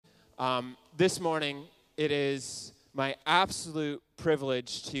This morning, it is my absolute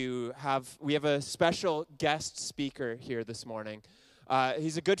privilege to we have a special guest speaker here this morning.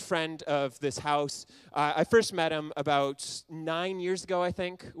 He's a good friend of this house. I first met him about 9 years ago, I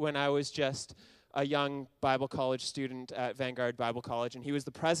think, when I was just a young Bible college student at Vanguard Bible College, and he was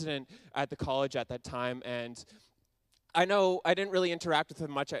the president at the college at that time. And I know I didn't really interact with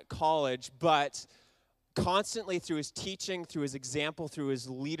him much at college, but constantly through his teaching, through his example, through his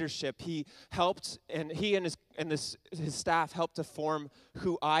leadership, he helped, and his staff helped to form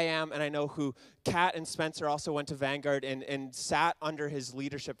who I am, and I know who Kat and Spencer also went to Vanguard and sat under his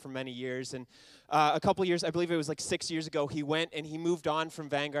leadership for many years. And a couple years, I believe it was like 6 years ago, he went and he moved on from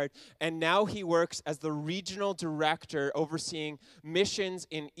Vanguard, and now he works as the regional director overseeing missions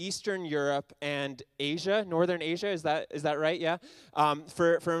in Eastern Europe and Asia, Northern Asia. Is that right? Yeah.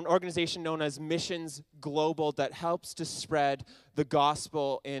 For an organization known as Missions Global that helps to spread the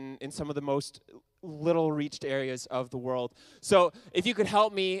gospel in some of the most little reached areas of the world. So if you could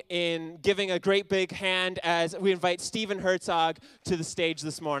help me in giving a great big hand as we invite Stephen Herzog to the stage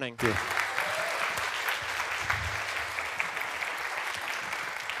this morning. Yeah.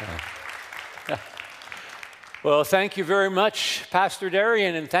 Well, thank you very much, Pastor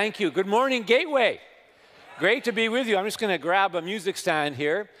Darian, and thank you. Good morning, Gateway. Great to be with you. I'm just going to grab a music stand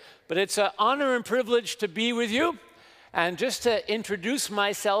here, but it's an honor and privilege to be with you. And just to introduce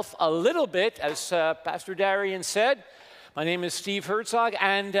myself a little bit, as Pastor Darian said, my name is Steve Herzog,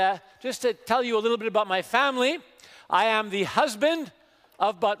 and just to tell you a little bit about my family, I am the husband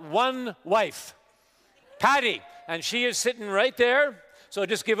of but one wife, Patty, and she is sitting right there. So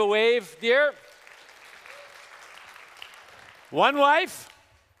just give a wave, dear. One wife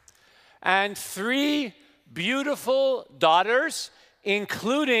and three beautiful daughters,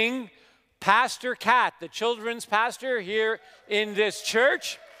 including Pastor Kat, the children's pastor here in this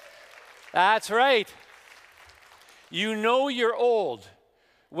church. That's right. You know you're old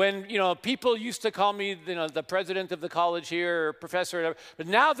when, people used to call me, the president of the college here, or professor, but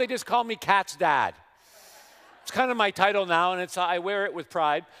now they just call me Kat's dad. It's kind of my title now, and I wear it with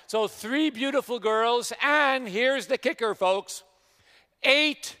pride. So 3 beautiful girls, and here's the kicker, folks.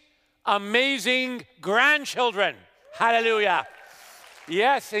 8 amazing grandchildren. Hallelujah.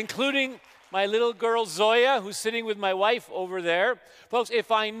 Yes, including my little girl Zoya, who's sitting with my wife over there. Folks,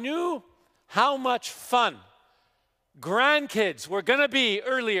 if I knew how much fun grandkids were going to be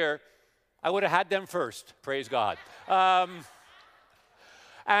earlier, I would have had them first. Praise God.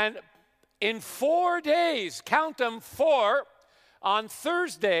 And in 4 days, count them 4, on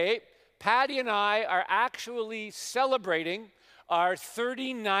Thursday, Patty and I are actually celebrating our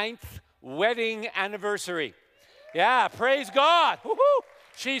 39th wedding anniversary. Yeah, praise God. Woo-hoo.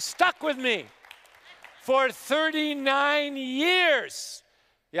 She stuck with me for 39 years.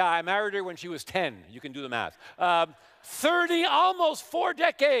 Yeah, I married her when she was 10. You can do the math. 30, almost 4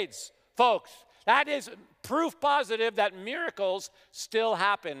 decades, folks. That is proof positive that miracles still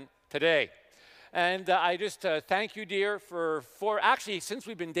happen today. And I just thank you, dear, actually, since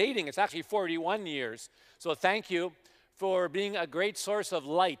we've been dating, it's actually 41 years. So thank you for being a great source of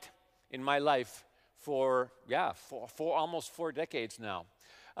light in my life for almost 4 decades now.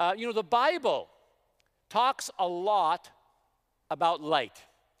 The Bible talks a lot about light.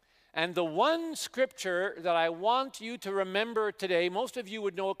 And the one scripture that I want you to remember today, most of you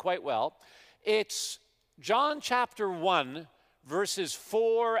would know it quite well, it's John chapter 1, verses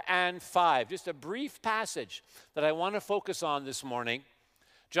 4 and 5. Just a brief passage that I want to focus on this morning.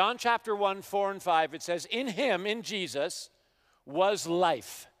 John chapter 1, 4 and 5, it says, "In him, in Jesus, was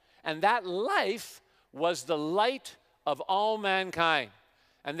life, and that life was the light of all mankind."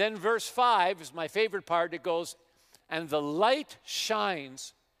 And then verse 5 is my favorite part. It goes, "And the light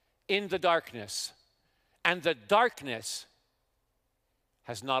shines in the darkness, and the darkness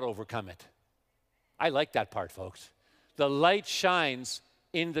has not overcome it." I like that part, folks. The light shines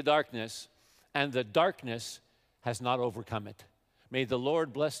in the darkness, and the darkness has not overcome it. May the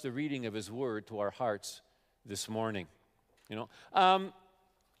Lord bless the reading of his word to our hearts this morning.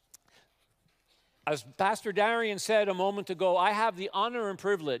 As Pastor Darian said a moment ago, I have the honor and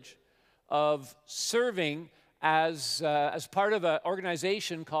privilege of serving as part of an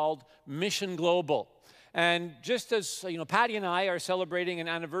organization called Mission Global. And just as, Patty and I are celebrating an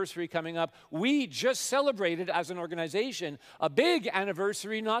anniversary coming up, we just celebrated as an organization a big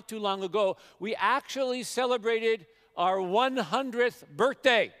anniversary not too long ago. We actually celebrated our 100th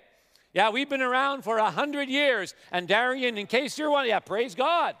birthday. Yeah, we've been around for 100 years. And Darian, in case you're wondering, praise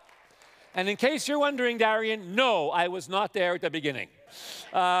God. And in case you're wondering, Darian, no, I was not there at the beginning.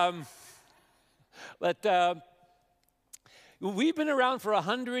 But We've been around for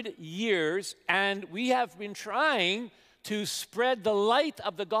 100 years, and we have been trying to spread the light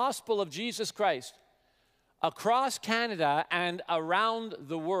of the gospel of Jesus Christ across Canada and around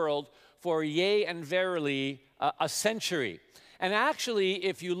the world for yea and verily a century. And actually,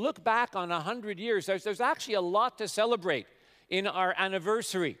 if you look back on 100 years, there's actually a lot to celebrate in our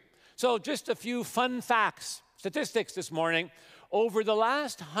anniversary. So just a few fun facts, statistics this morning. Over the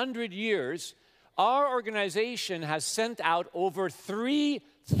last 100 years, our organization has sent out over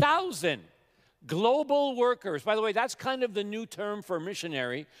 3,000 global workers. By the way, that's kind of the new term for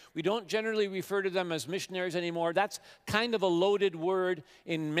missionary. We don't generally refer to them as missionaries anymore. That's kind of a loaded word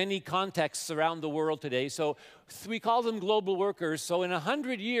in many contexts around the world today. So we call them global workers. So in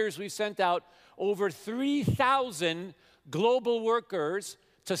 100 years, we've sent out over 3,000 global workers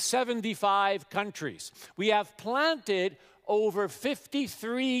to 75 countries. We have planted over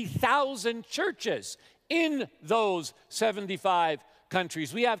 53,000 churches in those 75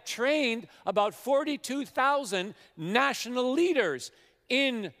 countries. We have trained about 42,000 national leaders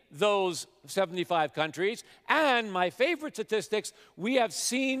in those 75 countries. And my favorite statistics, we have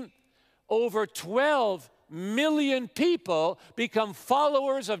seen over 12 million people become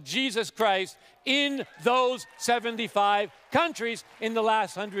followers of Jesus Christ in those 75 countries in the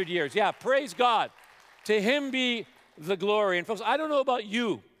last 100 years. Yeah, praise God. To him be the glory. And folks, I don't know about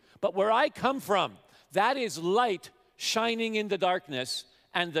you, but where I come from, that is light shining in the darkness,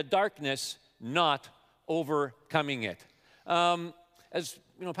 and the darkness not overcoming it. As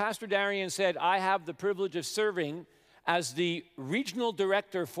you know, Pastor Darian said, I have the privilege of serving as the regional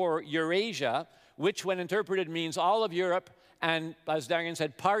director for Eurasia, which when interpreted means all of Europe, and as Darian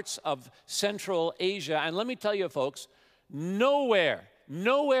said, parts of Central Asia. And let me tell you, folks, nowhere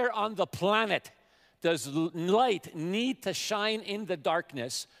on the planet does light need to shine in the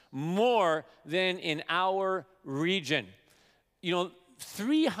darkness more than in our region. You know,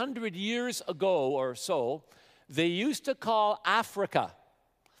 300 years ago or so, they used to call Africa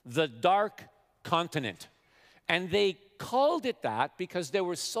the dark continent. And they called it that because there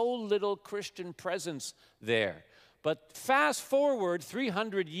was so little Christian presence there. But fast forward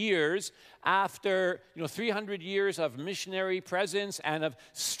 300 years after, 300 years of missionary presence and of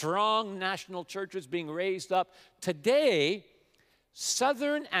strong national churches being raised up, today,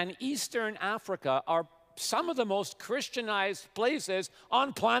 Southern and Eastern Africa are some of the most Christianized places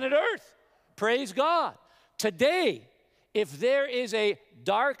on planet Earth. Praise God. Today, if there is a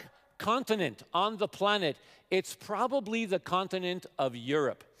dark continent on the planet, it's probably the continent of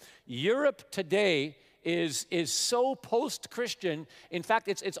Europe. Europe today is so post-Christian. In fact,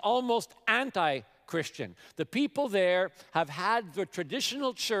 it's almost anti-Christian. The people there have had the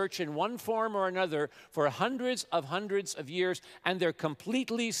traditional church in one form or another for hundreds of years, and they're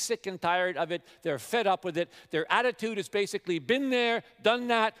completely sick and tired of it. They're fed up with it. Their attitude has basically been there, done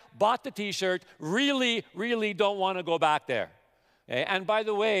that, bought the t-shirt, really don't want to go back there. Okay? And by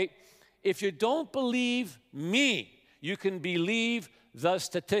the way, if you don't believe me, you can believe the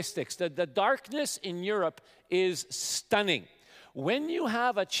statistics. The darkness in Europe is stunning. When you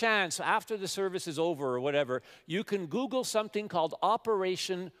have a chance after the service is over or whatever, you can Google something called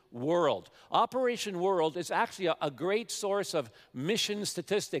Operation World. Operation World is actually a great source of mission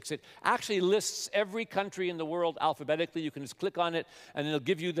statistics. It actually lists every country in the world alphabetically. You can just click on it, and it'll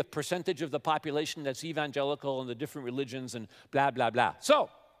give you the percentage of the population that's evangelical and the different religions and blah, blah, blah. So,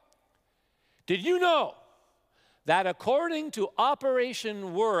 did you know that according to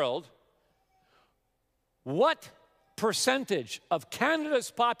Operation World, what percentage of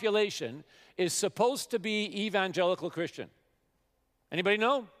Canada's population is supposed to be evangelical Christian? Anybody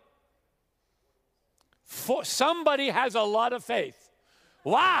know? Somebody has a lot of faith.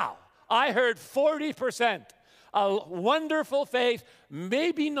 Wow, I heard 40%. A wonderful faith,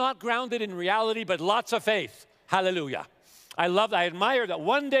 maybe not grounded in reality, but lots of faith. Hallelujah. I love that. I admire that.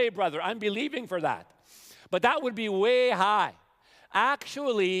 One day, brother, I'm believing for that. But that would be way high.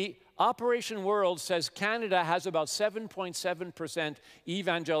 Actually, Operation World says Canada has about 7.7%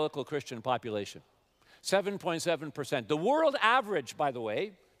 evangelical Christian population. 7.7%. The world average, by the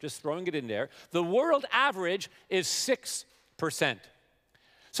way, just throwing it in there, the world average is 6%.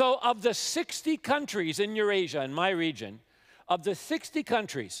 So of the 60 countries in Eurasia, in my region, of the 60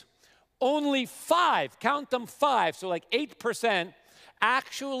 countries, only 5, count them 5, so like 8%,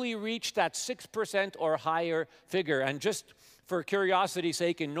 actually reach that 6% or higher figure. And just for curiosity's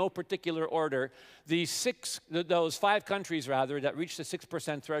sake, in no particular order, those 5 countries, rather, that reach the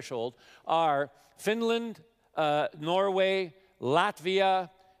 6% threshold are Finland, Norway, Latvia,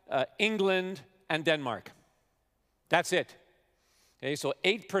 England, and Denmark. That's it. Okay, so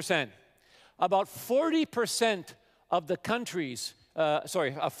 8%. About 40% of the countries,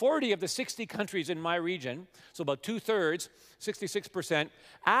 40 of the 60 countries in my region, so about 2/3, 66%,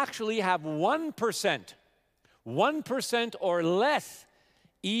 actually have 1% or less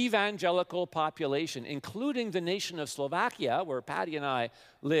evangelical population, including the nation of Slovakia, where Patty and I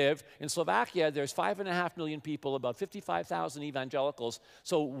live. In Slovakia, there's 5.5 million people, about 55,000 evangelicals,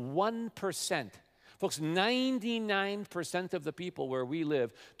 so 1%. Folks, 99% of the people where we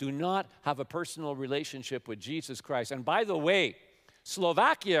live do not have a personal relationship with Jesus Christ. And by the way,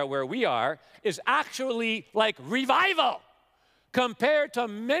 Slovakia, where we are, is actually like revival compared to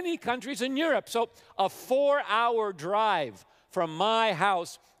many countries in Europe. So a 4-hour drive from my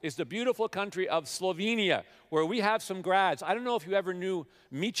house is the beautiful country of Slovenia, where we have some grads. I don't know if you ever knew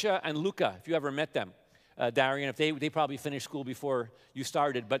Micha and Luka, if you ever met them, Darian, if they probably finished school before you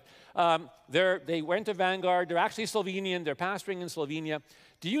started. But they went to Vanguard. They're actually Slovenian. They're pastoring in Slovenia.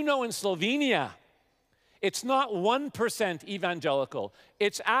 Do you know in Slovenia, it's not 1% evangelical.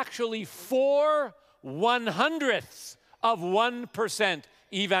 It's actually 4/100ths of 1%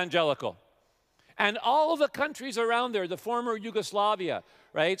 evangelical. And all the countries around there, the former Yugoslavia,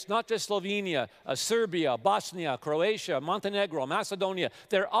 right? It's not just Slovenia, Serbia, Bosnia, Croatia, Montenegro, Macedonia.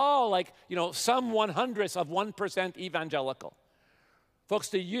 They're all like, some 100ths of 1% evangelical. Folks,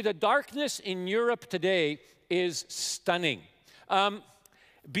 the darkness in Europe today is stunning.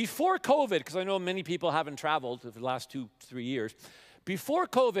 Before COVID, because I know many people haven't traveled for the last 2-3 years, before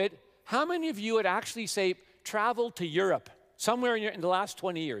COVID, how many of you had actually, traveled to Europe somewhere in the last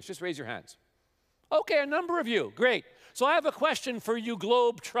 20 years? Just raise your hands. Okay, a number of you. Great. So I have a question for you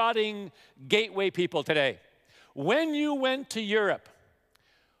globe-trotting gateway people today. When you went to Europe,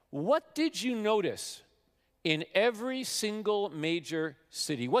 what did you notice in every single major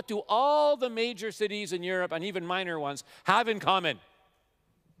city? What do all the major cities in Europe, and even minor ones, have in common?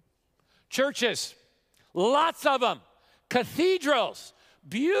 Churches. Lots of them. Cathedrals.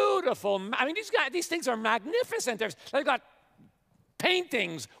 Beautiful. I mean, these things are magnificent. They've got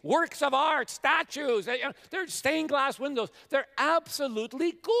paintings, works of art, statues. They're stained glass windows. They're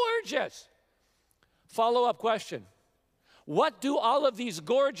absolutely gorgeous. Follow-up question. What do all of these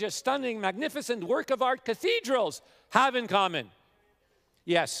gorgeous, stunning, magnificent work of art cathedrals have in common?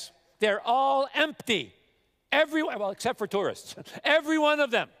 Yes, they're all empty. Well, except for tourists. Every one of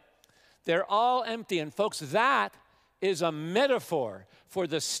them. They're all empty. And folks, that is a metaphor for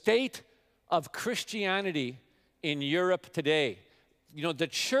the state of Christianity in Europe today. The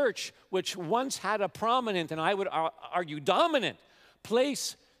church, which once had a prominent, and I would argue dominant,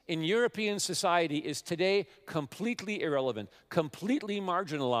 place in European society, is today completely irrelevant, completely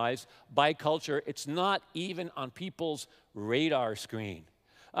marginalized by culture. It's not even on people's radar screen.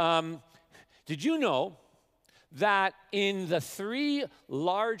 Did you know that in the 3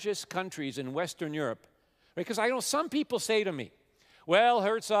 largest countries in Western Europe, because I know some people say to me, well,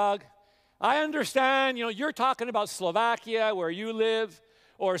 Herzog, I understand, you're talking about Slovakia, where you live,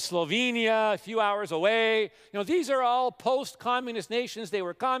 or Slovenia, a few hours away. These are all post-communist nations. They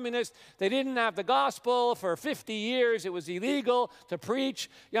were communist. They didn't have the gospel for 50 years. It was illegal to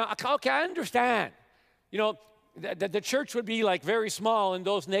preach. Okay, I understand. The church would be like very small in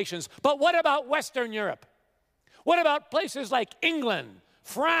those nations. But what about Western Europe? What about places like England,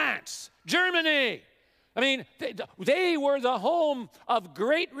 France, Germany? I mean, they were the home of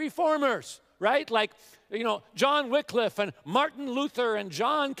great reformers, right? Like, John Wycliffe and Martin Luther and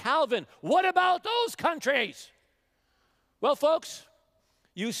John Calvin. What about those countries? Well, folks,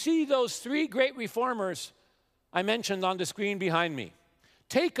 you see those 3 great reformers I mentioned on the screen behind me.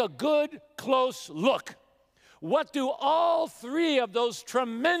 Take a good, close look. What do all 3 of those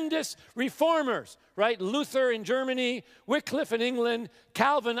tremendous reformers, right? Luther in Germany, Wycliffe in England,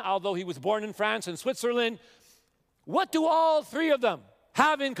 Calvin, although he was born in France and Switzerland, what do all 3 of them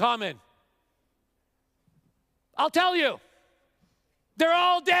have in common? I'll tell you. They're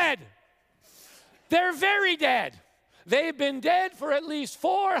all dead. They're very dead. They've been dead for at least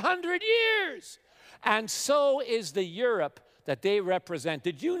 400 years. And so is the Europe that they represent.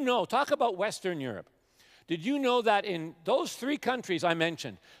 Did you know, talk about Western Europe. Did you know that in those 3 countries I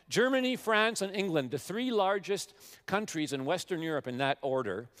mentioned, Germany, France, and England, the 3 largest countries in Western Europe in that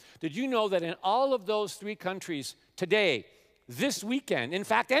order, did you know that in all of those 3 countries today, this weekend, in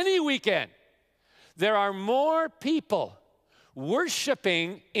fact, any weekend, there are more people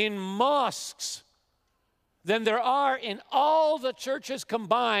worshiping in mosques than there are in all the churches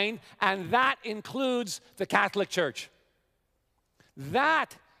combined, and that includes the Catholic Church.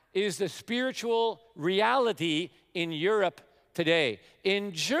 That is the spiritual reality in Europe today.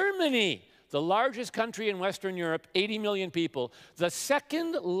 In Germany, the largest country in Western Europe, 80 million people, the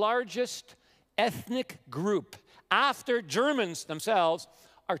 2nd largest ethnic group after Germans themselves,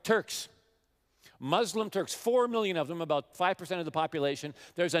 are Turks. Muslim Turks, 4 million of them, about 5% of the population.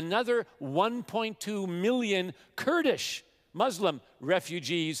 There's another 1.2 million Kurdish Muslim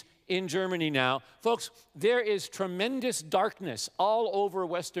refugees in Germany now. Folks, there is tremendous darkness all over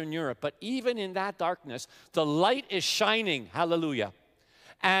Western Europe, but even in that darkness, the light is shining, hallelujah,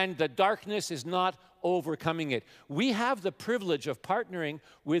 and the darkness is not overcoming it. We have the privilege of partnering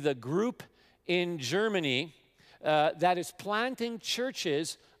with a group in Germany that is planting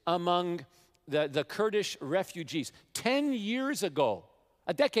churches among the Kurdish refugees. 10 years ago,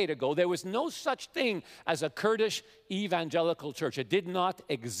 a decade ago, there was no such thing as a Kurdish evangelical church. It did not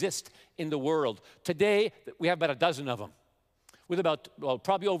exist in the world. Today, we have about a dozen of them, with about, well,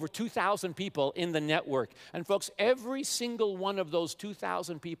 probably over 2,000 people in the network. And folks, every single one of those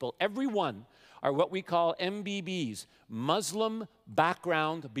 2,000 people, every one, are what we call MBBs, Muslim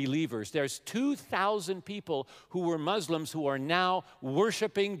background believers. There's 2,000 people who were Muslims who are now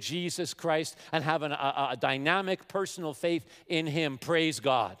worshiping Jesus Christ and have a dynamic personal faith in Him. Praise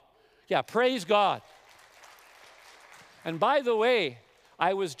God. Yeah, praise God. And by the way,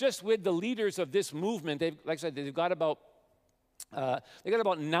 I was just with the leaders of this movement. Like I said, they've got about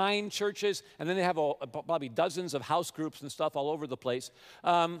 9 churches, and then they have probably dozens of house groups and stuff all over the place.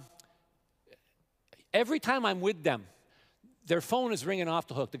 Every time I'm with them, their phone is ringing off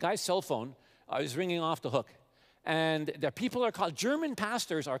the hook. The guy's cell phone is ringing off the hook. And their people are called, German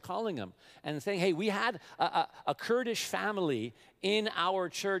pastors are calling them and saying, hey, we had a Kurdish family in our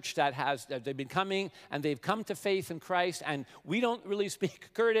church they've been coming and they've come to faith in Christ, and we don't really speak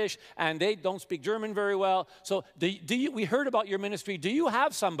Kurdish and they don't speak German very well. So we heard about your ministry. Do you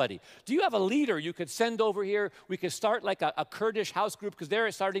have somebody? Do you have a leader you could send over here? We could start like a Kurdish house group, because they're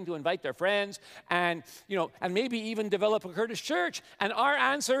starting to invite their friends and, and maybe even develop a Kurdish church. And our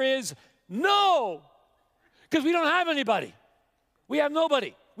answer is no. Because we don't have anybody. We have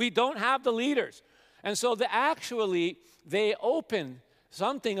nobody. We don't have the leaders. And so they opened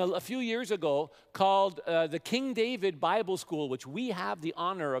something a few years ago called the King David Bible School, which we have the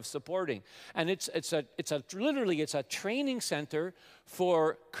honor of supporting. And it's a training center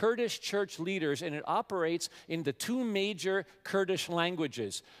for Kurdish church leaders, and it operates in the 2 major Kurdish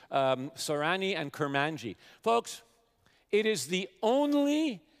languages, Sorani and Kurmanji. Folks, it is the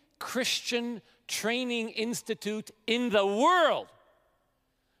only Christian training institute in the world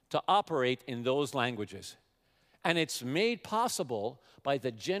to operate in those languages. And it's made possible by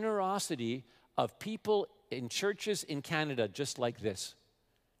the generosity of people in churches in Canada just like this.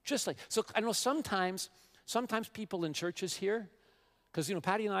 So I know sometimes people in churches here, because,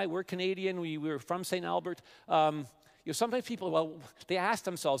 Patty and I, we're Canadian, we're from St. Albert, sometimes people, they ask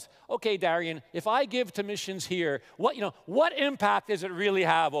themselves, okay, Darian, if I give to missions here, what impact does it really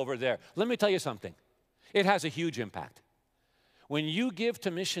have over there? Let me tell you something. It has a huge impact. When you give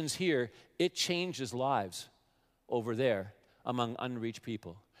to missions here, it changes lives over there among unreached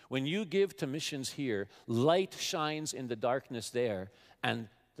people. When you give to missions here, light shines in the darkness there, and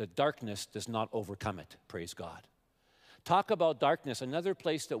the darkness does not overcome it. Praise God. Talk about darkness. Another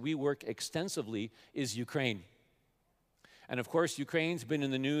place that we work extensively is Ukraine. And of course, Ukraine's been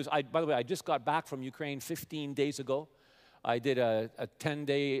in the news. By the way, I just got back from Ukraine 15 days ago. I did a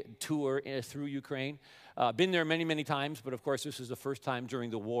 10-day tour through Ukraine. Been there many, many times, but of course, this is the first time during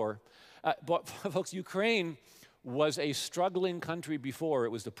the war. But folks, Ukraine was a struggling country before. It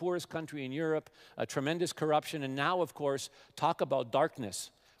was the poorest country in Europe, tremendous corruption, and now, of course, talk about darkness.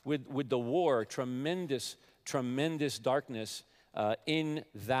 With the war, tremendous darkness in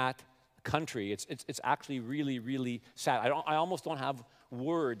that country. It's actually really, really sad. I almost don't have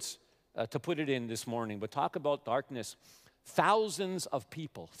words to put it in this morning, but talk about darkness. Thousands of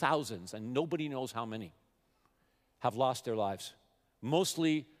people, and nobody knows how many, have lost their lives,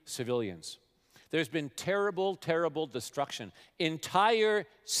 mostly civilians. There's been terrible, terrible destruction. Entire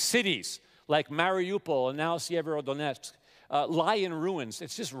cities like Mariupol and now Severodonetsk lie in ruins.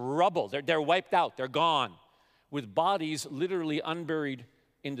 It's just rubble. They're wiped out. They're gone, with bodies literally unburied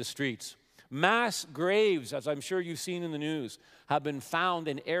in the streets. Mass graves, as I'm sure you've seen in the news, have been found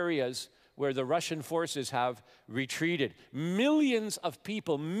in areas where the Russian forces have retreated. Millions of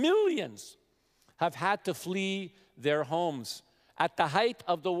people, have had to flee their homes. At the height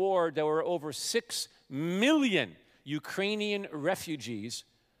of the war, there were over 6 million Ukrainian refugees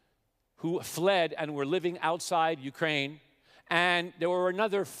who fled and were living outside Ukraine. And there were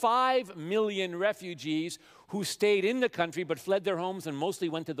another 5 million refugees who stayed in the country but fled their homes and mostly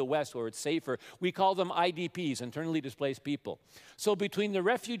went to the west where it's safer. We call them IDPs, internally displaced people. So between the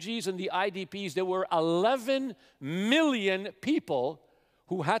refugees and the IDPs, there were 11 million people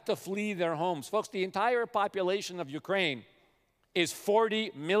who had to flee their homes. Folks, the entire population of Ukraine is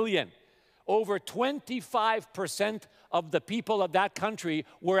 40 million. Over 25% of the people of that country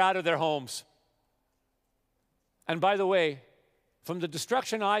were out of their homes. And by the way, from the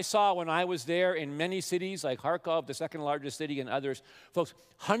destruction I saw when I was there in many cities like Kharkov, the second largest city, and others, folks,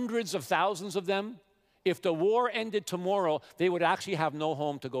 hundreds of thousands of them, if the war ended tomorrow, they would actually have no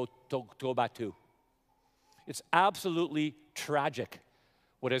home to go back to. It's absolutely tragic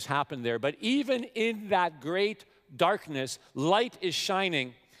what has happened there. But even in that great darkness, light is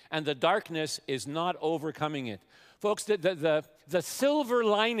shining, and the darkness is not overcoming it. Folks, the silver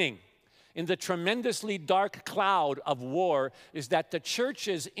lining in the tremendously dark cloud of war is that the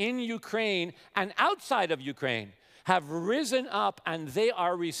churches in Ukraine and outside of Ukraine have risen up, and they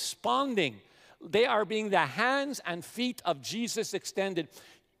are responding. They are being the hands and feet of Jesus extended.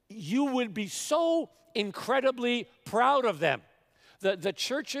 You would be so incredibly proud of them. The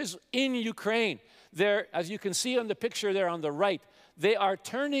churches in Ukraine, they're, as you can see on the picture there on the right, they are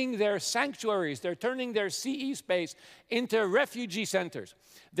turning their sanctuaries, they're turning their CE space into refugee centers.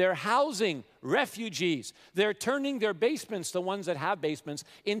 They're housing refugees. They're turning their basements, the ones that have basements,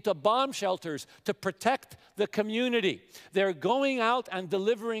 into bomb shelters to protect the community. They're going out and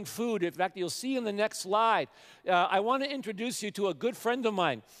delivering food. In fact, you'll see in the next slide, I want to introduce you to a good friend of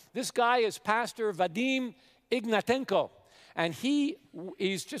mine. This guy is Pastor Vadim Ignatenko. And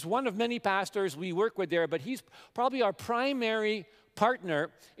he's just one of many pastors we work with there, but he's probably our primary partner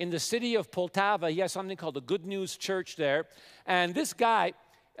in the city of Poltava. He has something called the Good News Church there. And this guy,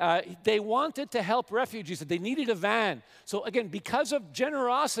 they wanted to help refugees, and they needed a van. So again, because of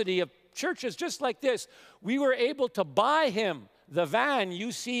generosity of churches just like this, we were able to buy him the van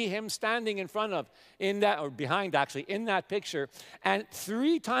you see him standing in front of, in that, or behind actually, in that picture. And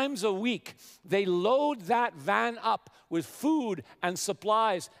 3 times a week, they load that van up with food and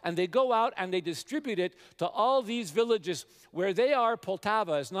supplies, and they go out and they distribute it to all these villages where they are.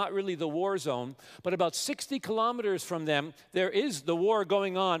 Poltava is not really the war zone, but about 60 kilometers from them, there is the war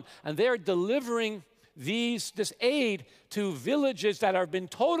going on, and they're delivering this aid to villages that have been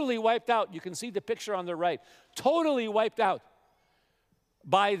totally wiped out. You can see the picture on the right, totally wiped out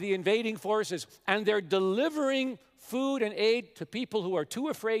by the invading forces, and they're delivering food and aid to people who are too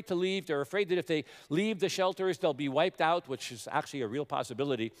afraid to leave. They're afraid that if they leave the shelters, they'll be wiped out, which is actually a real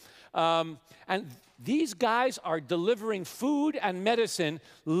possibility. And these guys are delivering food and medicine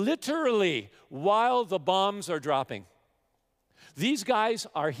literally while the bombs are dropping. These guys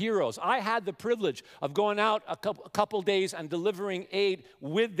are heroes. I had the privilege of going out a couple days and delivering aid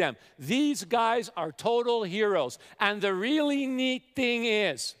with them. These guys are total heroes. And the really neat thing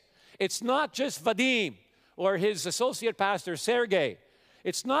is, it's not just Vadim or his associate pastor, Sergey.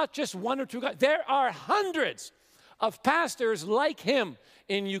 It's not just 1 or 2 guys. There are hundreds of pastors like him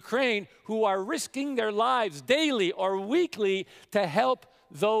in Ukraine who are risking their lives daily or weekly to help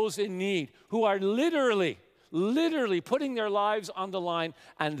those in need, who are literally putting their lives on the line,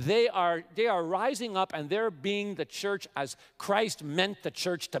 and they are rising up, and they're being the church as Christ meant the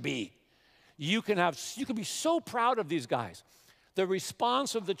church to be. You can be so proud of these guys. The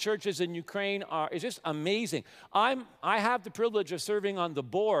response of the churches in Ukraine is just amazing. I have the privilege of serving on the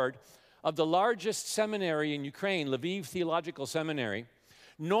board of the largest seminary in Ukraine, Lviv Theological Seminary.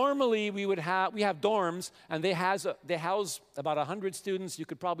 Normally, we have dorms, and they house about 100 students. You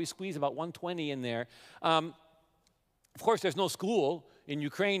could probably squeeze about 120 in there. Of course, there's no school in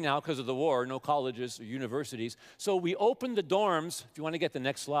Ukraine now because of the war, no colleges or universities. So we opened the dorms. If you want to get the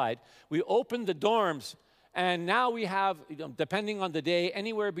next slide, we opened the dorms, and now we have, depending on the day,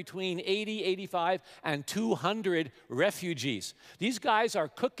 anywhere between 80, 85, and 200 refugees. These guys are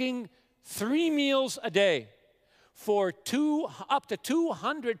cooking 3 meals a day for up to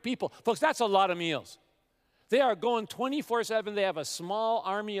 200 people. Folks, that's a lot of meals. They are going 24/7. They have a small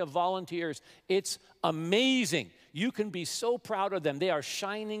army of volunteers. It's amazing. You can be so proud of them. They are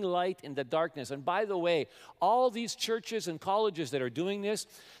shining light in the darkness. And by the way, all these churches and colleges that are doing this,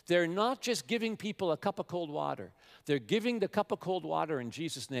 they're not just giving people a cup of cold water. They're giving the cup of cold water in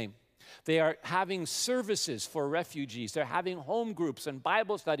Jesus' name. They are having services for refugees. They're having home groups and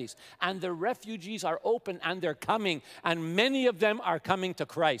Bible studies. And the refugees are open, and they're coming. And many of them are coming to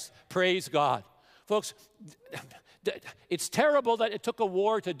Christ. Praise God. Folks, it's terrible that it took a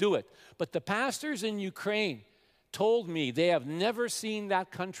war to do it. But the pastors in Ukraine told me they have never seen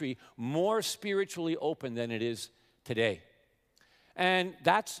that country more spiritually open than it is today. And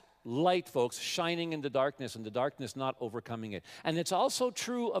that's light, folks, shining in the darkness, and the darkness not overcoming it. And it's also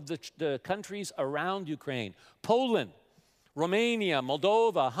true of the countries around Ukraine. Poland, Romania,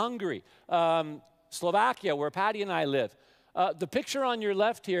 Moldova, Hungary, Slovakia, where Patty and I live. The picture on your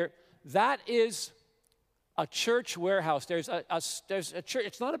left here, that is a church warehouse. There's a church.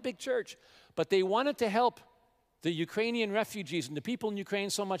 It's not a big church, but they wanted to help the Ukrainian refugees and the people in Ukraine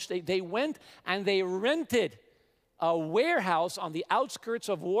so much. They went and they rented a warehouse on the outskirts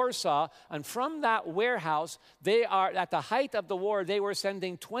of Warsaw, and from that warehouse, they are, at the height of the war, they were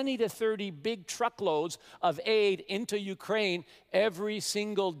sending 20 to 30 big truckloads of aid into Ukraine every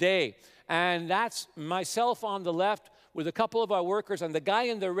single day. And that's myself on the left with a couple of our workers, and the guy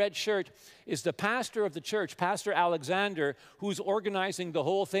in the red shirt is the pastor of the church, Pastor Alexander, who's organizing the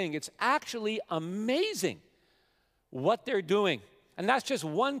whole thing. It's actually amazing what they're doing. And that's just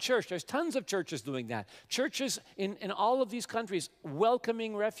one church. There's tons of churches doing that. Churches in all of these countries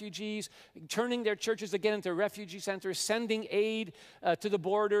welcoming refugees, turning their churches again into refugee centers, sending aid to the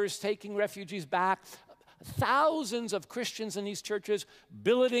borders, taking refugees back. Thousands of Christians in these churches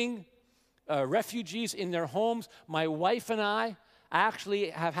billeting refugees in their homes. My wife and I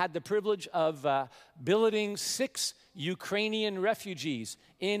actually have had the privilege of billeting 6 Ukrainian refugees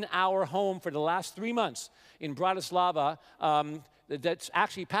in our home for the last 3 months in Bratislava. That's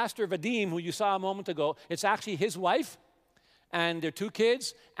actually Pastor Vadim, who you saw a moment ago. It's actually his wife and their 2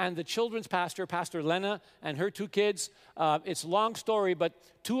 kids, and the children's pastor, Pastor Lena, and her 2 kids. It's a long story, but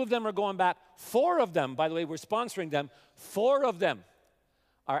 2 of them are going back. 4 of them, by the way, we're sponsoring them. 4 of them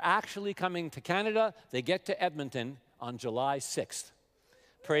are actually coming to Canada. They get to Edmonton on July 6th.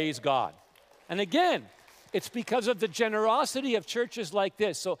 Praise God. And again, it's because of the generosity of churches like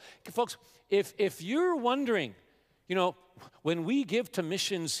this. So, folks, if you're wondering, you know, when we give to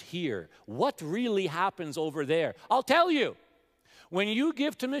missions here, what really happens over there? I'll tell you. When you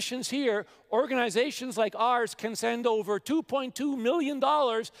give to missions here, organizations like ours can send over $2.2 million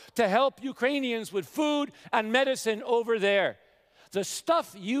to help Ukrainians with food and medicine over there. The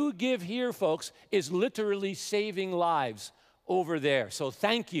stuff you give here, folks, is literally saving lives over there. So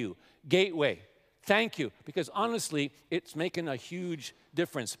thank you, Gateway. Thank you, because honestly, it's making a huge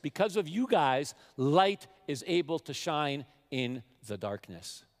difference. Because of you guys, light is able to shine in the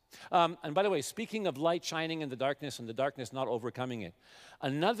darkness. And by the way, speaking of light shining in the darkness and the darkness not overcoming it,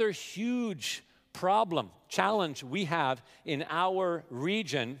 another huge problem, challenge we have in our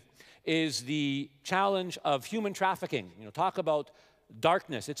region is the challenge of human trafficking. You know, talk about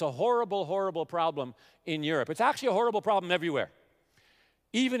darkness. It's a horrible, horrible problem in Europe. It's actually a horrible problem everywhere.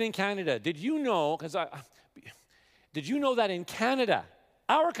 Even in Canada. Did you know that in Canada,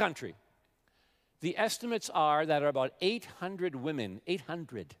 our country, the estimates are that about 800 women,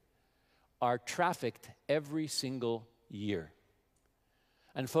 800, are trafficked every single year.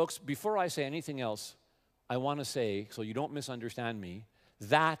 And folks, before I say anything else, I want to say, so you don't misunderstand me,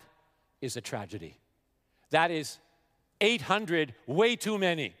 that is a tragedy. That is 800, way too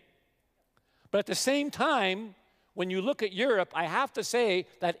many. But at the same time, when you look at Europe, I have to say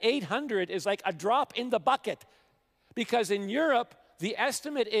that 800 is like a drop in the bucket. Because in Europe, the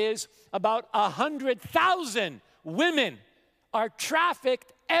estimate is about 100,000 women are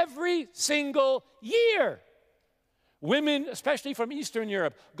trafficked every single year. Women, especially from Eastern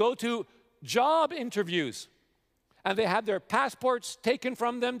Europe, go to job interviews, and they have their passports taken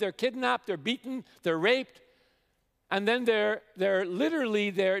from them, they're kidnapped, they're beaten, they're raped, and then they're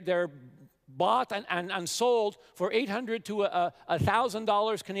bought and sold for $800 to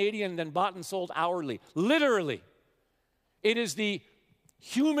 $1,000 Canadian, then bought and sold hourly. Literally. It is the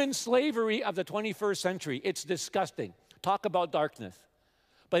human slavery of the 21st century. It's disgusting. Talk about darkness.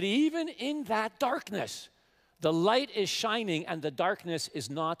 But even in that darkness, the light is shining and the darkness is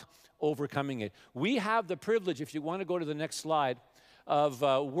not overcoming it. We have the privilege, if you want to go to the next slide, of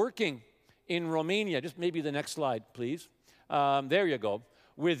working in Romania. Just maybe the next slide, please. There you go.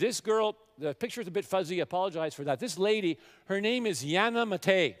 With this girl, the picture's a bit fuzzy, I apologize for that. This lady, her name is Yana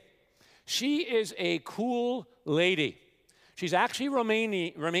Matei. She is a cool lady. She's actually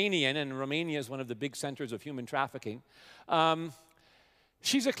Romanian, and Romania is one of the big centers of human trafficking.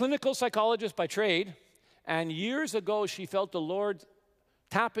 She's a clinical psychologist by trade, and years ago she felt the Lord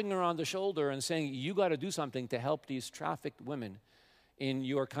tapping her on the shoulder and saying, you got to do something to help these trafficked women in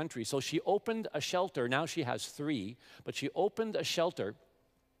your country. So she opened a shelter. Now she has 3, but she opened a shelter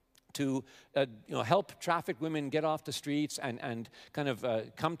to help trafficked women get off the streets and kind of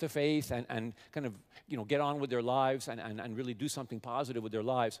come to faith and kind of get on with their lives and really do something positive with their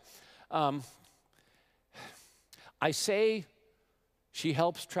lives. I say she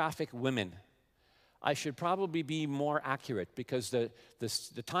helps traffic women. I should probably be more accurate, because the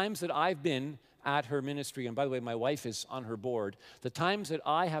times that I've been at her ministry, and by the way, my wife is on her board, the times that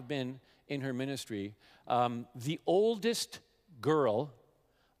I have been in her ministry, the oldest girl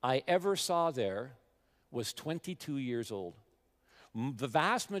I ever saw there was 22 years old. The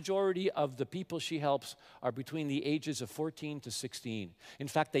vast majority of the people she helps are between the ages of 14 to 16. In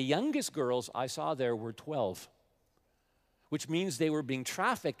fact, the youngest girls I saw there were 12, which means they were being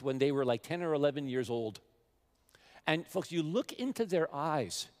trafficked when they were like 10 or 11 years old. And folks, you look into their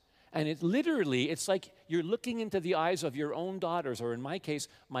eyes, and it's like you're looking into the eyes of your own daughters, or in my case,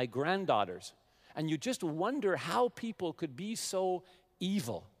 my granddaughters. And you just wonder how people could be so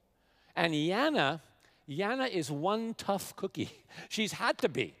evil. And Yana is one tough cookie. She's had to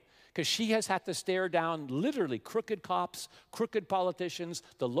be, because she has had to stare down literally crooked cops, crooked politicians,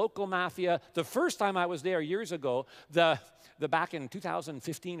 the local mafia. The first time I was there years ago, the back in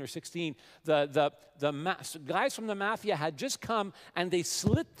 2015 or 16, the guys from the mafia had just come and they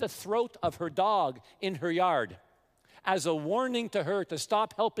slit the throat of her dog in her yard as a warning to her to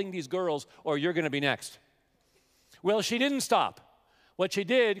stop helping these girls or you're going to be next. Well, she didn't stop. What she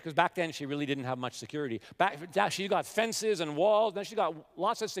did, because back then she really didn't have much security. She got fences and walls, then she got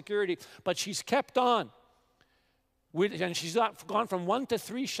lots of security, but she's kept on. And she's gone from 1 to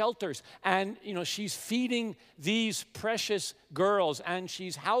 3 shelters, and she's feeding these precious girls, and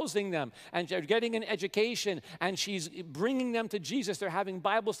she's housing them, and they're getting an education, and she's bringing them to Jesus. They're having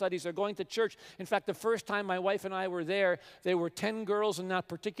Bible studies, they're going to church. In fact, the first time my wife and I were there were 10 girls in that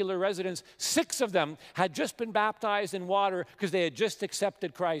particular residence. 6 of them had just been baptized in water because they had just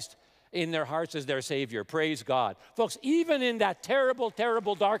accepted Christ in their hearts as their Savior. Praise God. Folks, even in that terrible,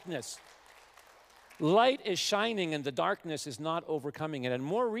 terrible darkness, light is shining and the darkness is not overcoming it. And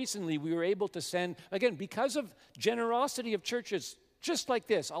more recently, we were able to send, again, because of generosity of churches just like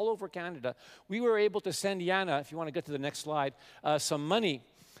this all over Canada, we were able to send Yana, if you want to get to the next slide, some money.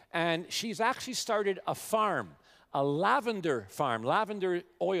 And she's actually started a farm, a lavender farm. Lavender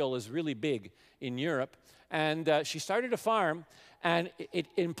oil is really big in Europe. And she started a farm, and it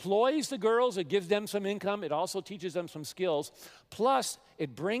employs the girls. It gives them some income. It also teaches them some skills. Plus,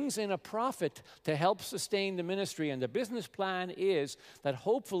 it brings in a profit to help sustain the ministry. And the business plan is that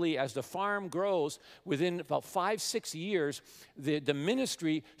hopefully as the farm grows, within about 5-6 years, the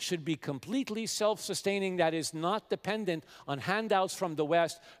ministry should be completely self-sustaining. That is not dependent on handouts from the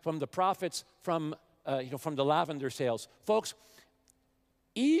West, from the profits from the lavender sales. Folks,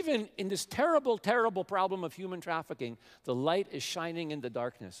 even in this terrible, terrible problem of human trafficking, the light is shining in the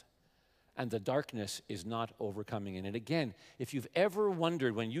darkness, and the darkness is not overcoming it. And again, if you've ever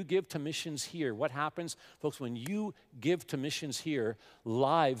wondered when you give to missions here, what happens? Folks, when you give to missions here,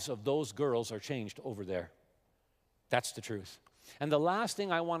 lives of those girls are changed over there. That's the truth. And the last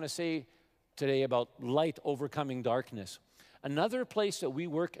thing I want to say today about light overcoming darkness. Another place that we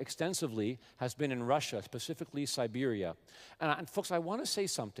work extensively has been in Russia, specifically Siberia. And folks, I want to say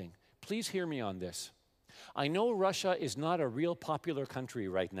something. Please hear me on this. I know Russia is not a real popular country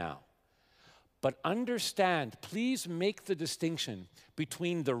right now. But understand, please make the distinction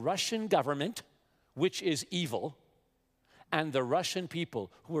between the Russian government, which is evil, and the Russian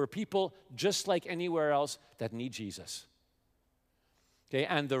people, who are people just like anywhere else that need Jesus. Okay,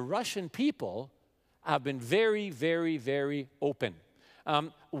 and the Russian people have been very, very, very open.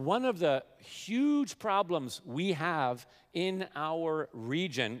 One of the huge problems we have in our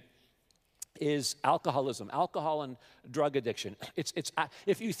region is alcoholism, alcohol and drug addiction.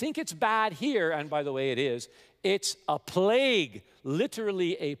 If you think it's bad here, and by the way it is, it's a plague,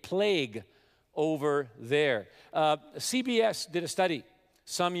 literally a plague over there. CBS did a study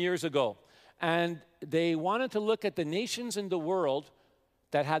some years ago, and they wanted to look at the nations in the world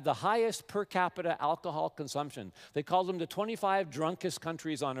that had the highest per capita alcohol consumption. They called them the 25 drunkest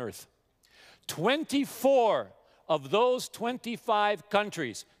countries on earth. 24 of those 25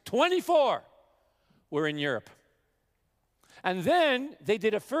 countries, 24, were in Europe. And then they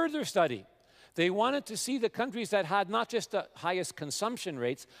did a further study. They wanted to see the countries that had not just the highest consumption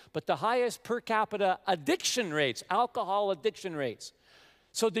rates, but the highest per capita addiction rates, alcohol addiction rates.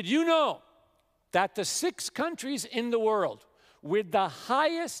 So did you know that the 6 countries in the world with the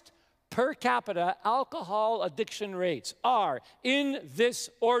highest per capita alcohol addiction rates are, in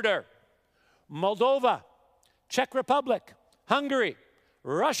this order: Moldova, Czech Republic, Hungary,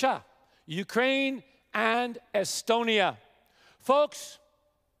 Russia, Ukraine, and Estonia? Folks,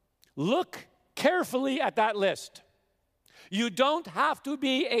 look carefully at that list. You don't have to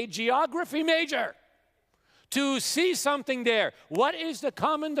be a geography major to see something there. What is the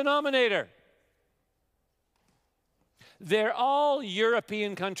common denominator? They're all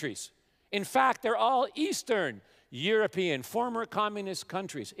European countries. In fact, they're all Eastern European, former communist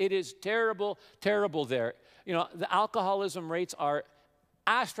countries. It is terrible, terrible there. You know, the alcoholism rates are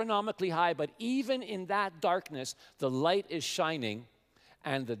astronomically high, but even in that darkness, the light is shining,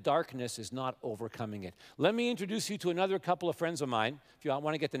 and the darkness is not overcoming it. Let me introduce you to another couple of friends of mine. If you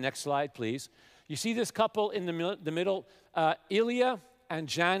want to get the next slide, please. You see this couple in the middle, Ilya and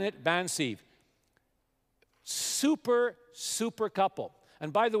Janet Banseev. Super, super couple.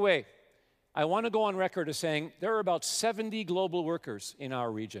 And by the way, I want to go on record as saying there are about 70 global workers in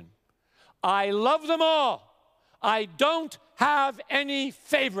our region. I love them all. I don't have any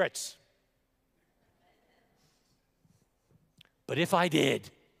favorites. But if I did,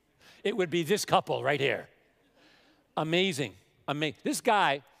 it would be this couple right here. Amazing. This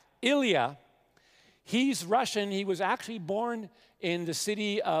guy, Ilya, he's Russian. He was actually born in the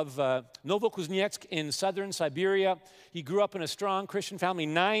city of Novokuznetsk in southern Siberia. He grew up in a strong Christian family,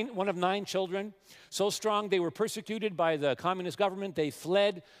 one of 9 children. So strong, they were persecuted by the communist government. They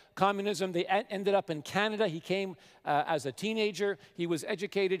fled communism. They ended up in Canada. He came as a teenager. He was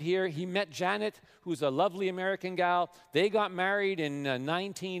educated here. He met Janet, who's a lovely American gal. They got married in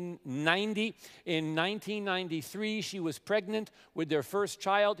 1990. In 1993, she was pregnant with their first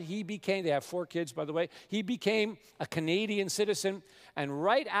child. They have 4 kids, by the way. He became a Canadian citizen. And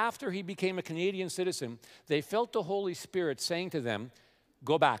right after he became a Canadian citizen, they felt the Holy Spirit saying to them,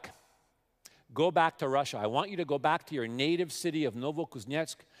 go back. Go back to Russia. I want you to go back to your native city of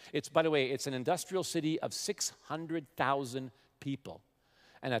Novokuznetsk. By the way, it's an industrial city of 600,000 people.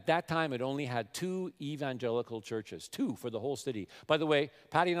 And at that time, it only had 2 evangelical churches, 2 for the whole city. By the way,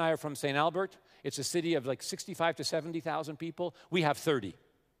 Patty and I are from St. Albert. It's a city of like 65 to 70,000 people. We have 30.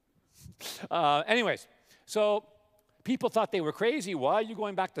 Anyways, so people thought they were crazy. Why are you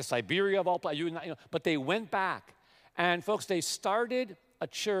going back to Siberia of all places? But they went back. And folks, they started a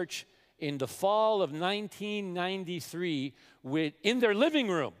church in the fall of 1993 in their living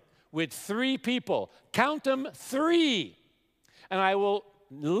room with 3 people. Count them, 3. And I will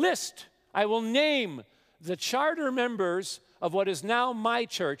name the charter members of what is now my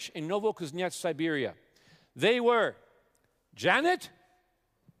church in Novokuznetsk, Siberia. They were Janet,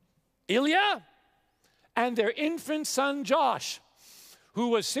 Ilya, and their infant son, Josh, who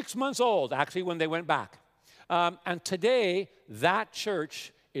was 6 months old, actually, when they went back. And today, that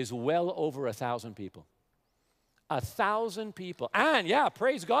church is well over 1,000 people. 1,000 people. And yeah,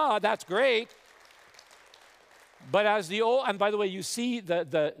 praise God, that's great. But and by the way, you see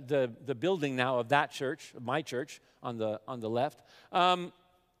the building now of that church, my church, on the left. But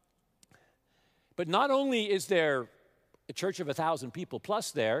not only is there a church of 1,000 people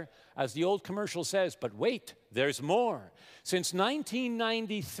plus there, as the old commercial says, but wait, there's more. Since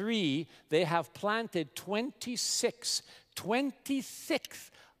 1993, they have planted 26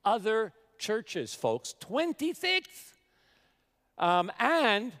 other churches, folks. 26.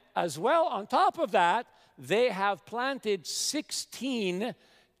 And as well, on top of that, they have planted 16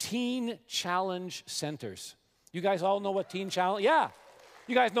 Teen Challenge centers. You guys all know what Teen Challenge? Yeah.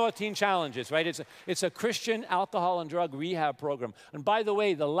 You guys know what Teen Challenge is, right? It's a Christian alcohol and drug rehab program. And by the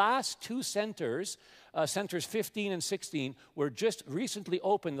way, the last 2 centers, centers 15 and 16, were just recently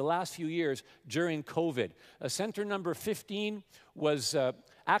opened the last few years during COVID. Center number 15 was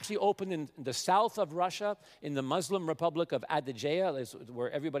actually opened in the south of Russia, in the Muslim Republic of Adygea,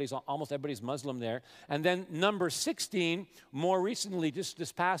 where almost everybody's Muslim there. And then number 16, more recently, just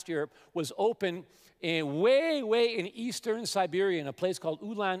this past year, was open way in eastern Siberia, in a place called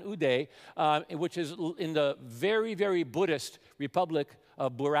Ulan-Ude, which is in the very, very Buddhist Republic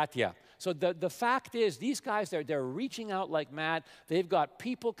of Buryatia. So the fact is, these guys, they're reaching out like mad. They've got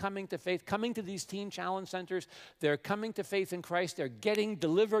people coming to faith, coming to these Teen Challenge centers. They're coming to faith in Christ. They're getting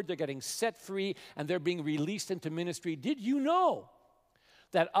delivered. They're getting set free, and they're being released into ministry. Did you know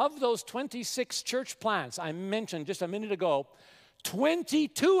that of those 26 church plants I mentioned just a minute ago,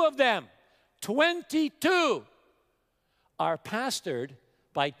 22 of them, 22 are pastored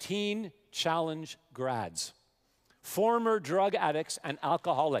by Teen Challenge grads, former drug addicts and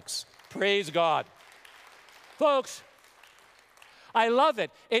alcoholics. Praise God. Folks, I love it.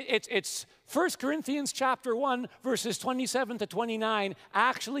 It's 1 Corinthians chapter 1, verses 27 to 29,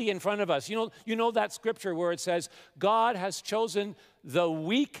 actually in front of us. You know that scripture where it says, God has chosen the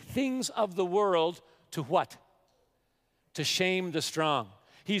weak things of the world to what? To shame the strong.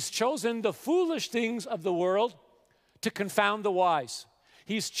 He's chosen the foolish things of the world to confound the wise.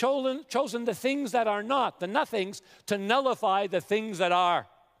 He's chosen the things that are not, the nothings, to nullify the things that are.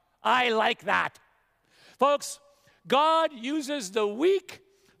 I like that. Folks, God uses the weak,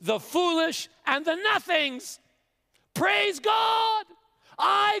 the foolish, and the nothings. Praise God.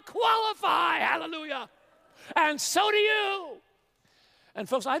 I qualify. Hallelujah. And so do you. And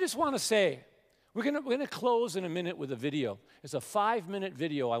folks, I just want to say, we're going to close in a minute with a video. It's a 5-minute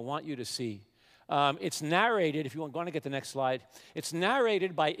video I want you to see. It's narrated, if you want to get the next slide, it's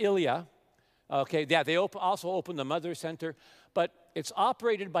narrated by Ilya. Okay, yeah, they also opened the Mother Center, but it's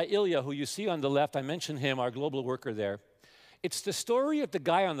operated by Ilya, who you see on the left. I mentioned him, our global worker there. It's the story of the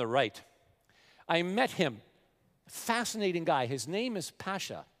guy on the right. I met him, fascinating guy. His name is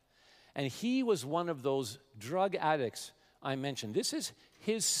Pasha, and he was one of those drug addicts I mentioned. This is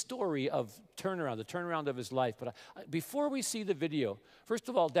his story of turnaround, the turnaround of his life. But before we see the video, first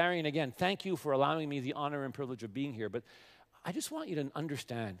of all, Darian, again, thank you for allowing me the honor and privilege of being here. But I just want you to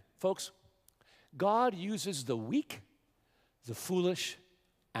understand, folks, God uses the weak, the foolish,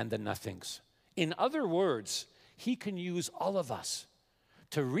 and the nothings. In other words, he can use all of us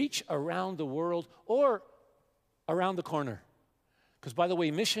to reach around the world or around the corner. Because, by the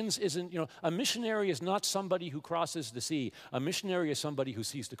way, missions isn't, a missionary is not somebody who crosses the sea. A missionary is somebody who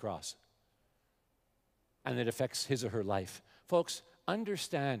sees the cross. And it affects his or her life. Folks,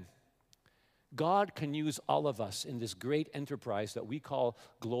 understand, God can use all of us in this great enterprise that we call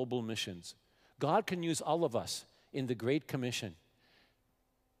global missions. God can use all of us in the Great Commission.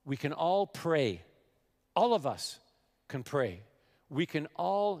 We can all pray. All of us can pray. We can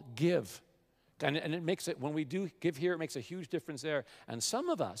all give. And it makes it, when we do give here, it makes a huge difference there. And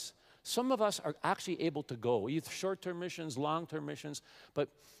some of us are actually able to go, either short-term missions, long-term missions. But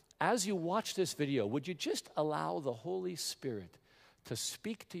as you watch this video, would you just allow the Holy Spirit to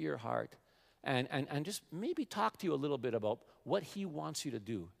speak to your heart and just maybe talk to you a little bit about what he wants you to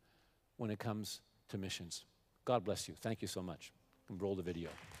do when it comes to missions? God bless you. Thank you so much. You can roll the video.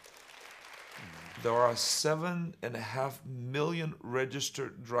 There are 7.5 million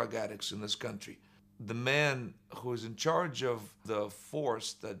registered drug addicts in this country. The man who is in charge of the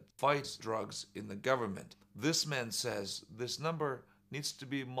force that fights drugs in the government, this man says this number needs to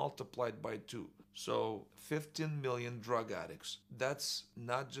be multiplied by 2. So 15 million drug addicts. That's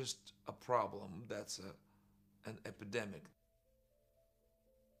not just a problem, that's an epidemic.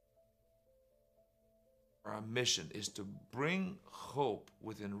 Our mission is to bring hope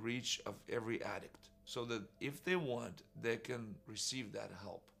within reach of every addict so that if they want, they can receive that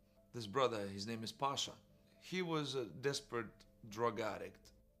help. This brother, his name is Pasha. He was a desperate drug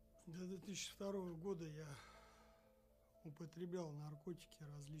addict. До 2002 года я употреблял наркотики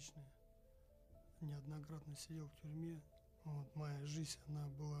различные. Неоднократно сидел в тюрьме. Вот, моя жизнь, она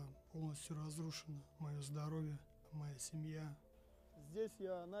была полностью разрушена. Мое здоровье, моя семья. Здесь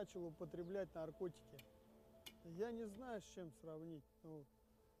я начал употреблять наркотики. Я не знаю, с чем сравнить.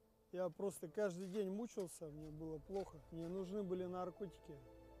 Я просто каждый день мучился, мне было плохо. Мне нужны были наркотики.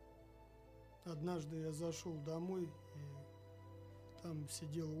 Однажды я зашел домой, и там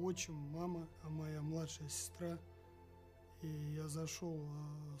сидел отчим, мама, а моя младшая сестра. И я зашел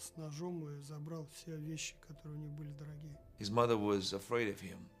с ножом и забрал все вещи, которые у них были дорогие. His mother was afraid of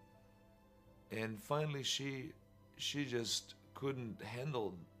him. And finally she just couldn't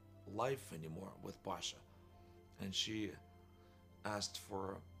handle life anymore with Pasha. And she asked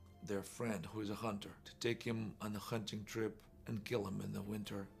for their friend, who is a hunter, to take him on a hunting trip and kill him in the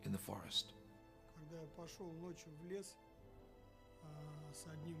winter in the forest. Когда я пошел ночью в лес с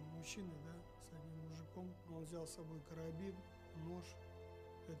одним мужчиной, с одним мужиком, он взял с собой карабин, нож.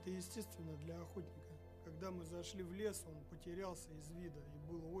 Это естественно для охотника. Когда мы зашли в лес, он потерялся из вида, и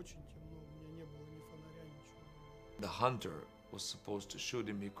было очень темно, у меня не было ни фонаря, ничего. The hunter was supposed to shoot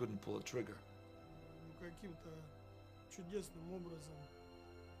him, he couldn't pull a trigger. Каким-то чудесным образом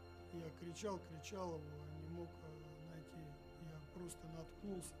я кричал его, не мог найти. Я просто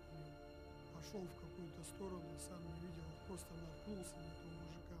наткнулся на него. Пошел в какую-то сторону, сам не видел, просто наткнулся на этого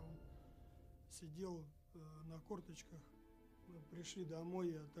мужика. Он сидел на корточках. Мы пришли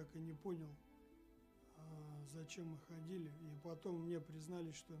домой, я так и не понял, зачем мы ходили. И потом мне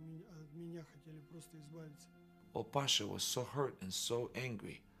признались, что от меня хотели просто избавиться. Well, Pasha was so hurt and so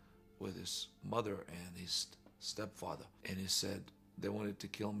angry with his mother and his stepfather. And he said, they wanted to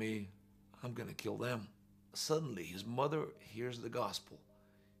kill me, I'm gonna kill them. Suddenly, his mother hears the gospel.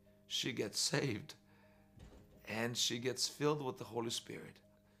 She gets saved, and she gets filled with the Holy Spirit.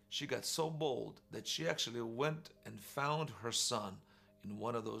 She got so bold that she actually went and found her son in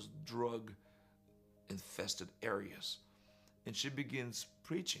one of those drug-infested areas. And she begins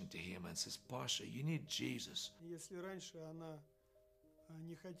preaching to him and says, Pasha, you need Jesus. Если раньше она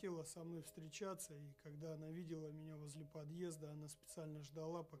не хотела со мной встречаться, и когда она видела меня возле подъезда, она специально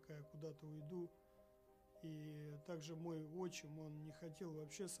ждала, пока я куда-то уйду. И также мой отчим, он не хотел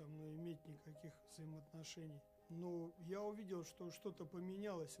вообще со мной иметь никаких взаимоотношений. Но я увидел, что что-то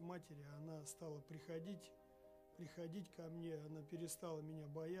поменялось в матери. Она стала приходить ко мне, она перестала меня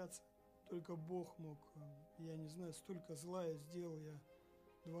бояться. Только Бог мог, я не знаю, столько зла я сделал. Я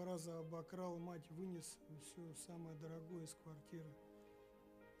 2 раза обокрал, мать вынес все самое дорогое из квартиры.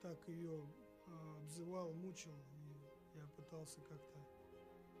 Так ее обзывал, мучил, и я пытался как-то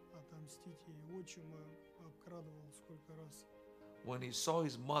отомстить ей. Отчима обкрадывал сколько раз. When he saw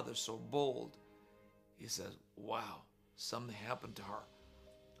his mother so bold, he says, wow, something happened to her.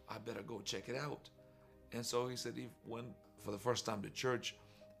 I better go check it out. And so he said he went for the first time to church,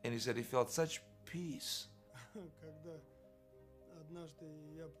 and he said he felt such peace. Когда однажды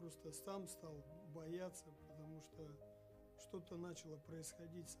я просто сам стал бояться, потому что что-то начало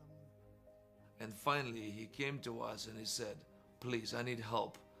происходить со мной. And finally, he came to us and he said, please, I need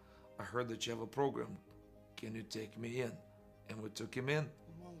help. I heard that you have a program. Can you take me in? And we took him in.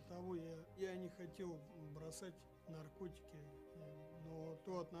 Мало того, я не хотел бросать наркотики, но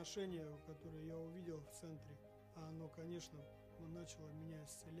то отношение, которое я увидел в центре, оно, конечно, начало меня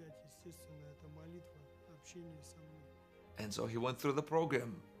исцелять. Естественно, это молитва, общение со мной. And so he went through the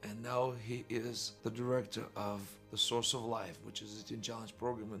program, and now he is the director of the Source of Life, which is a Teen Challenge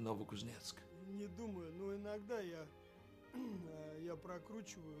program in Novokuznetsk. Не думаю, но иногда я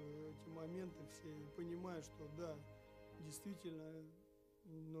прокручиваю эти моменты все и понимаю, что да, действительно,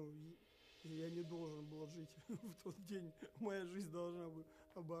 я не должен был жить в тот день. Моя жизнь должна бы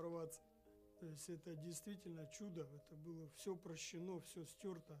оборваться. То есть это действительно чудо. Это было все прощено, все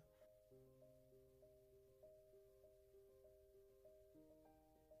стерто.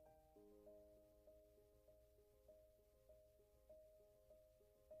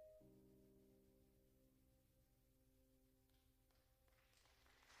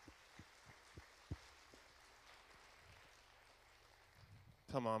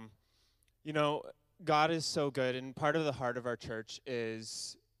 Come on. You know, God is so good, and part of the heart of our church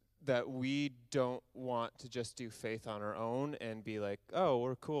is that we don't want to just do faith on our own and be like, oh,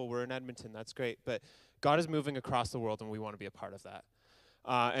 we're cool, we're in Edmonton, that's great. But God is moving across the world, and we want to be a part of that.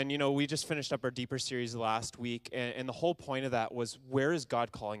 And, you know, we just finished up our Deeper series last week, and the whole point of that was, where is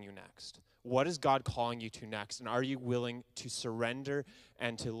God calling you next? What is God calling you to next? And are you willing to surrender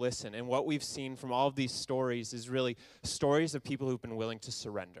and to listen? And what we've seen from all of these stories is really stories of people who've been willing to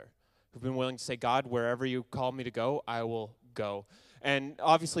surrender, who've been willing to say, God, wherever you call me to go, I will go. And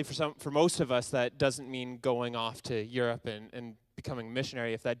obviously for most of us, that doesn't mean going off to Europe and becoming a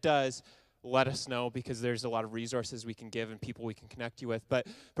missionary. If that does, let us know, because there's a lot of resources we can give and people we can connect you with. But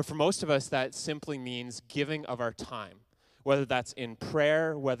for most of us, that simply means giving of our time. Whether that's in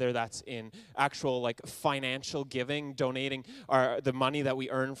prayer, whether that's in actual like financial giving, donating the money that we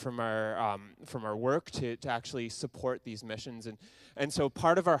earn from our work to actually support these missions. And so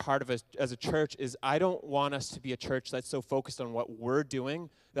part of our heart as a church is, I don't want us to be a church that's so focused on what we're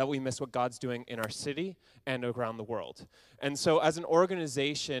doing that we miss what God's doing in our city and around the world. And so as an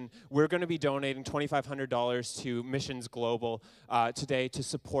organization, we're going to be donating $2,500 to Missions Global today to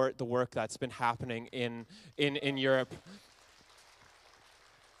support the work that's been happening in Europe.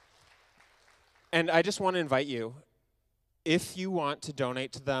 And I just want to invite you, if you want to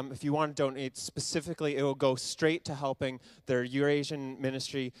donate to them, if you want to donate specifically, it will go straight to helping their Eurasian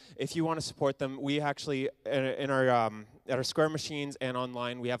ministry. If you want to support them, we actually, at our Square machines and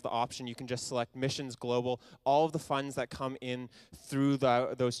online, we have the option. You can just select Missions Global. All of the funds that come in through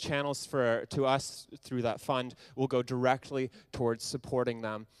those channels to us through that fund will go directly towards supporting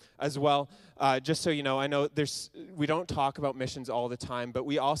them. As well, just so you know, I know we don't talk about missions all the time, but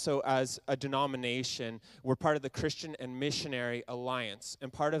we also, as a denomination, we're part of the Christian and Missionary Alliance,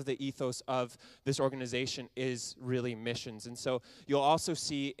 and part of the ethos of this organization is really missions. And so you'll also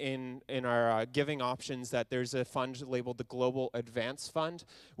see in our giving options that there's a fund labeled the Global Advance Fund,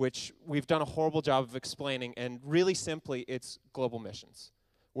 which we've done a horrible job of explaining, and really simply, it's global missions.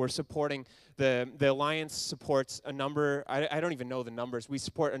 We're supporting, the Alliance supports a number, I don't even know the numbers, we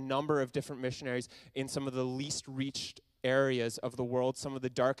support a number of different missionaries in some of the least reached areas of the world, some of the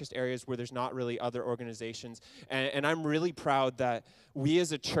darkest areas where there's not really other organizations. And I'm really proud that we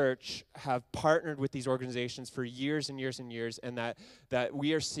as a church have partnered with these organizations for years and years and years, and that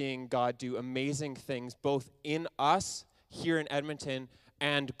we are seeing God do amazing things both in us, here in Edmonton,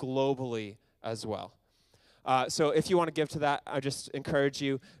 and globally as well. So if you want to give to that, I just encourage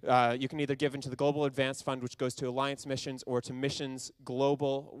you. You can either give into the Global Advance Fund, which goes to Alliance Missions, or to Missions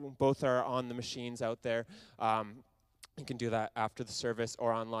Global. Both are on the machines out there. You can do that after the service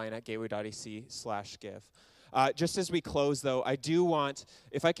or online at gateway.ac/give. Just as we close, though, I do want,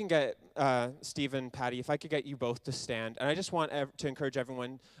 if I can get Stephen, Patty, if I could get you both to stand, and I just want to encourage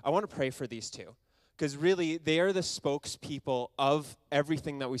everyone, I want to pray for these two. Because really, they are the spokespeople of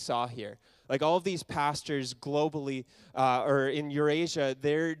everything that we saw here. Like all of these pastors globally or in Eurasia,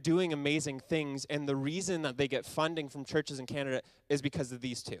 they're doing amazing things. And the reason that they get funding from churches in Canada is because of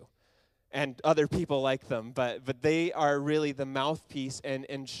these two and other people like them. But they are really the mouthpiece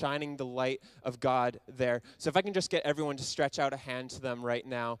and shining the light of God there. So if I can just get everyone to stretch out a hand to them right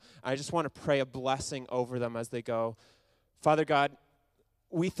now, I just want to pray a blessing over them as they go. Father God,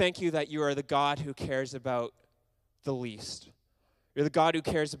 we thank you that you are the God who cares about the least. You're the God who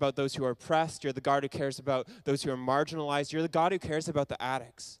cares about those who are oppressed. You're the God who cares about those who are marginalized. You're the God who cares about the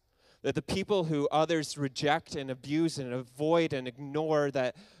addicts. That the people who others reject and abuse and avoid and ignore,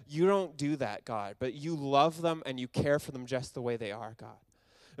 that you don't do that, God. But you love them and you care for them just the way they are, God.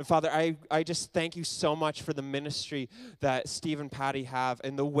 And Father, I just thank you so much for the ministry that Steve and Patty have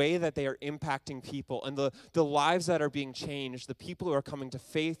and the way that they are impacting people and the lives that are being changed, the people who are coming to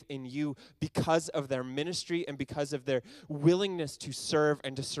faith in you because of their ministry and because of their willingness to serve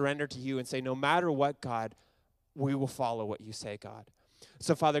and to surrender to you and say, no matter what, God, we will follow what you say, God.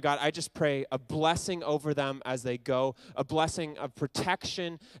 So, Father God, I just pray a blessing over them as they go, a blessing of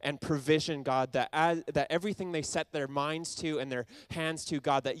protection and provision, God, that everything they set their minds to and their hands to,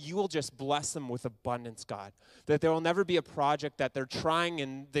 God, that you will just bless them with abundance, God. That there will never be a project that they're trying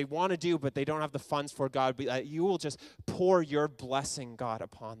and they want to do, but they don't have the funds for, God, but that you will just pour your blessing, God,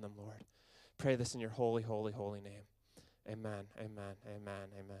 upon them, Lord. Pray this in your holy, holy, holy name. Amen, amen, amen,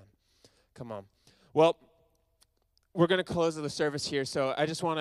 amen. Come on. Well, we're going to close the service here, so I just want to